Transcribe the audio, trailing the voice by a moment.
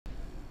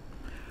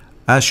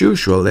As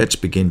usual, let's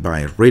begin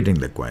by reading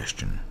the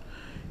question.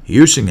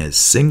 Using a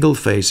single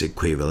phase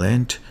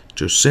equivalent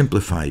to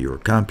simplify your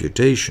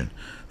computation,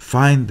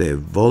 find the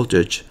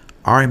voltage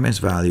RMS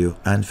value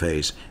and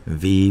phase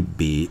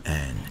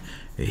VBN.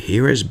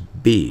 Here is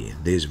B,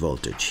 this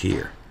voltage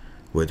here,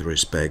 with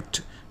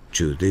respect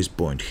to this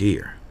point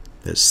here,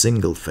 the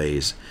single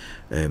phase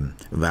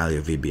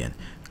value VBN.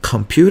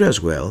 Compute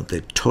as well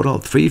the total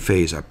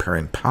three-phase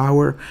apparent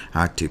power,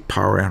 active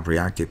power, and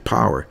reactive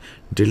power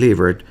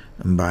delivered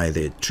by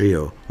the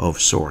trio of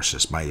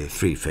sources, by the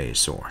three-phase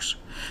source.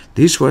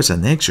 This was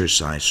an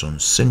exercise on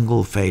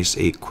single-phase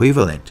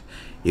equivalent.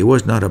 It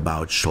was not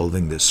about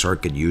solving the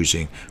circuit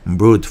using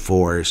brute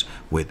force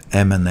with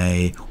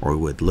M&A or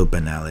with loop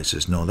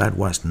analysis. No, that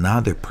was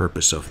not the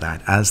purpose of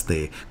that, as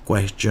the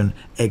question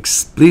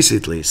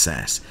explicitly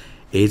says.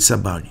 It's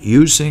about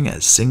using a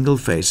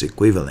single-phase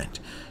equivalent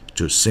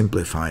to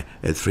simplify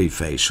a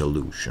three-phase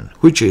solution,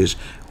 which is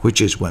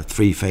what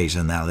three-phase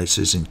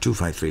analysis in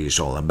 253 is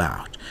all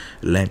about.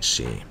 Let's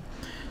see.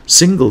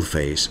 Single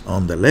phase,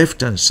 on the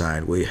left-hand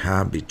side, we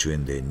have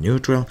between the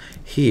neutral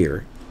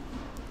here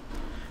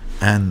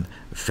and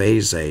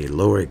phase A,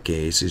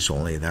 lowercase, is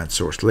only that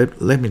source.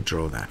 Let me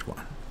draw that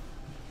one.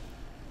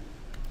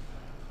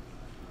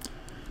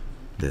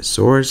 The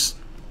source,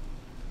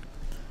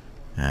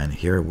 and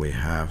here we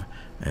have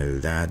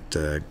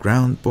that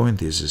ground point.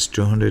 This is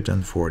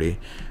 240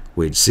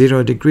 with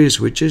 0 degrees,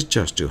 which is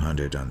just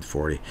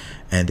 240.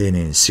 And then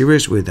in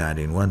series with that,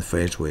 in one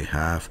phase, we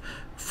have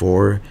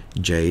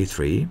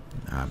 4J3.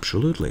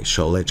 Absolutely.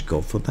 So let's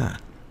go for that.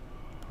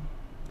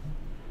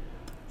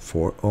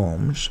 4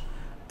 ohms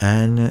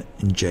and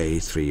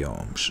J3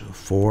 ohms.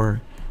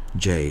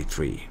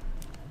 4J3.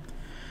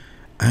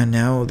 And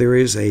now there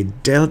is a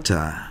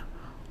delta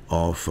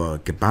of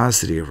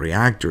capacity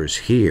reactors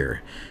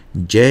here.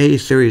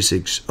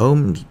 J36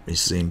 ohms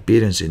is the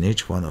impedance in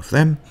each one of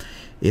them.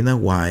 In a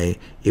Y,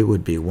 it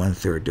would be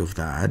 1/3 of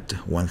that.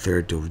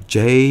 1/3 of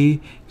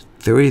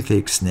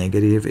J36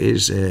 negative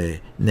is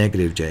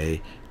negative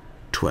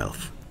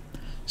J12.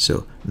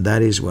 So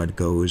that is what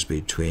goes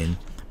between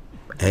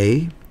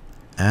A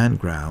and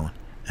ground,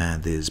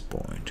 and this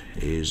point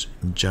is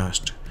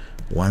just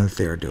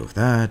 1/3 of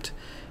that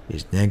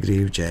is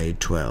negative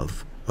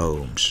J12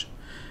 ohms.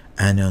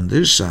 And on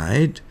this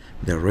side,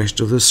 the rest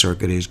of the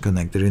circuit is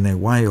connected in a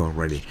Y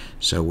already.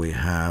 So we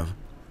have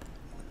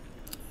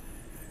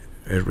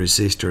a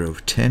resistor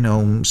of 10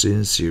 ohms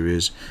in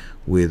series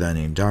with an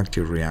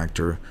inductive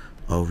reactor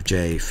of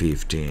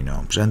J15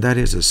 ohms. And that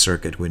is the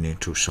circuit we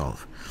need to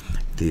solve.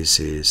 This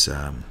is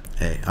a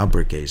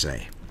uppercase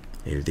A,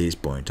 at this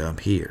point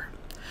up here.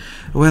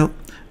 Well,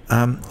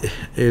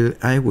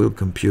 I will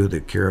compute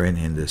the current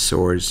in the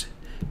source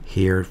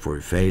here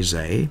for phase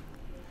A.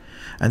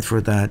 And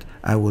for that,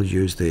 I will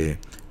use the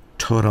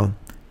total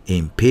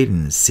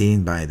impedance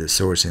seen by the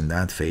source in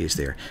that phase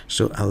there.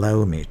 So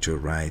allow me to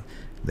write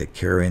the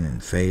current in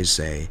phase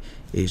A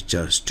is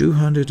just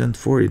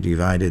 240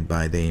 divided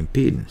by the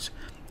impedance.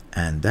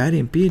 And that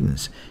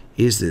impedance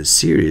is the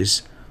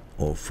series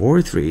of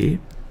 43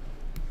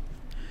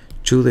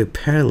 to the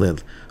parallel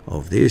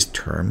of this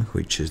term,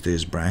 which is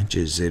this branch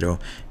is 0,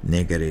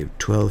 negative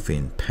 12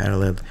 in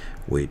parallel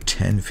with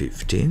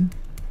 1015.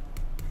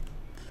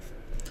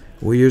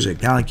 We use a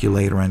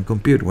calculator and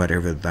compute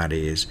whatever that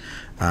is.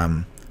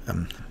 And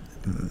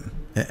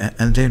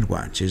then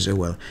what? She said,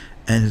 well,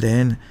 and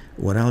then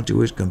what I'll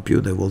do is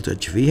compute the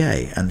voltage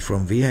VA, and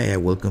from VA I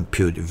will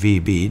compute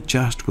VB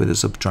just with a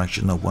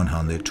subtraction of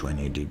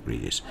 120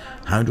 degrees.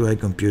 How do I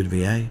compute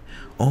VA?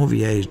 Oh,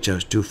 VA is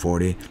just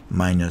 240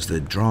 minus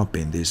the drop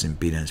in this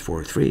impedance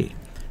 43.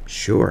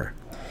 Sure,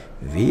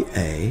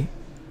 VA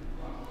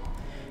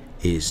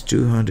is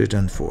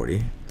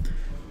 240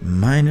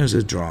 minus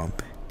a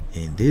drop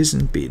in this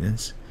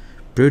impedance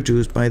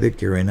produced by the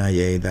current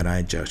IA that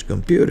I just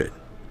computed.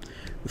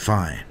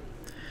 Fine.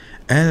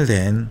 And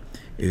then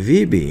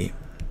VB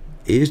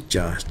is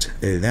just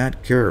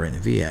that current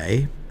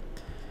VA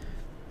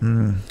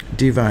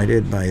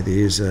divided by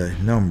this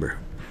number,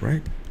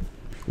 right?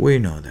 We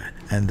know that,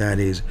 and that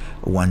is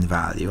one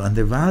value. And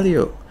the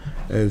value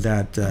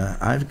that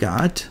I've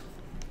got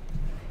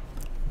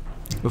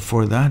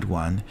for that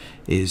one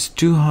is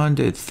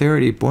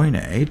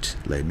 230.8.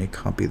 Let me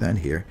copy that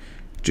here.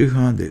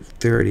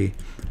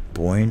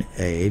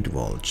 230.8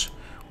 volts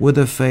with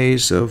a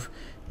phase of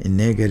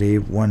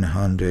negative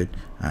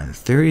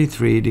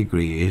 133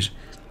 degrees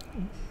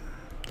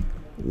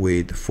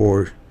with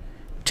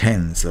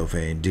 4/10 of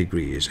a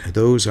degrees.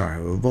 Those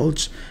are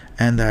volts,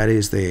 and that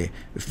is the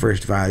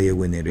first value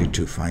we needed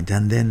to find.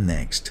 And then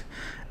next,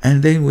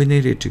 and then we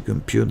needed to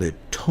compute the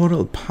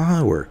total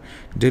power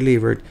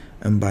delivered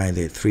by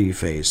the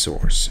three-phase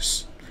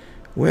sources.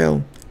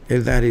 Well,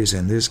 that is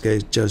in this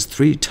case just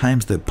 3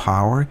 times the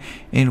power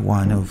in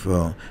one of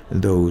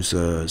those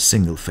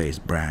single-phase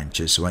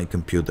branches. So I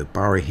compute the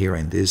power here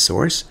in this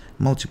source,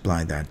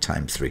 multiply that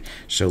times 3.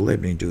 So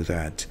let me do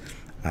that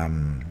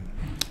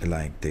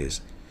like this.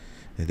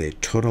 The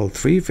total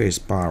three-phase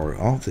power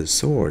of the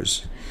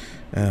source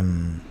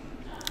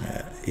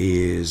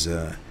is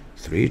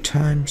 3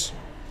 times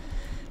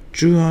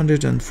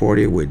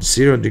 240 with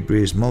 0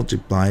 degrees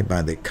multiplied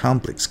by the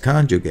complex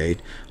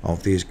conjugate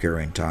of this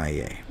current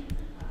IA.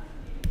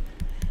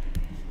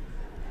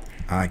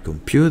 I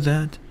compute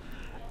that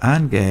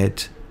and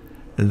get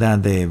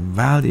that the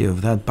value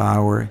of that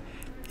power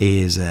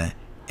is 8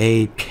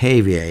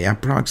 kVA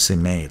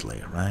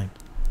approximately, right?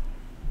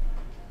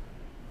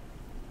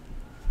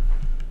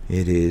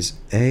 It is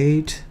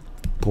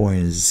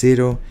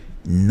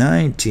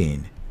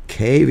 8.019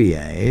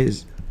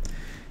 kVA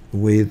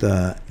with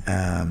a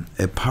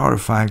power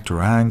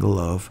factor angle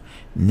of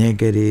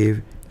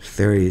negative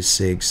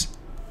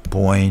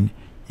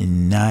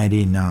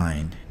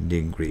 36.99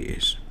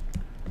 degrees.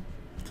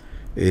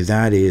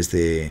 That is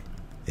the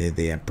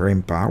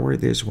apparent power,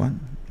 this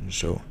one.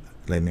 So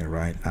let me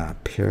write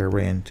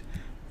apparent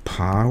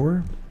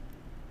power.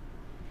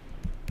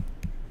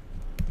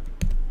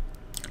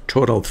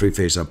 Total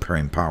three-phase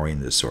apparent power in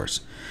the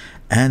source.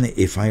 And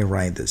if I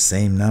write the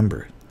same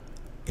number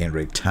in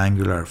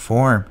rectangular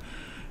form,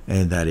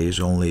 and that is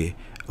only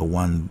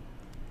one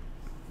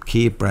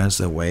key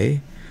press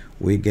away,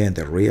 we get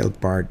the real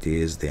part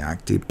is the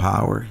active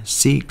power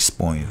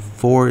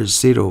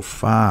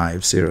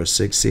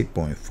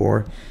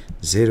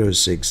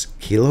 6.40506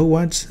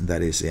 kilowatts.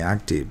 That is the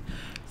active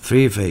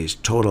three-phase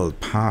total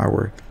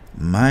power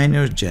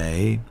minus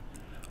J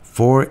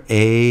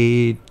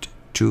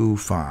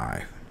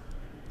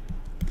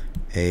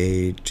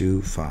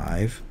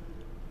 825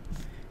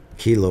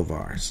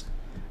 kilovars,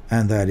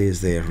 and that is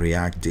the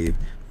reactive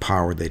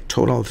power, the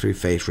total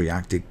three-phase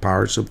reactive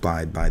power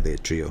supplied by the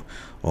trio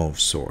of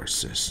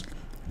sources.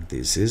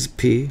 This is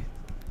P,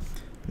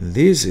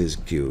 this is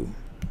Q,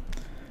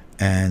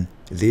 and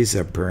this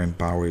apparent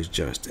power is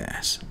just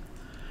S.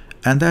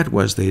 And that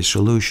was the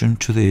solution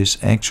to this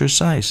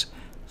exercise.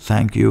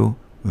 Thank you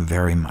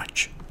very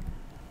much.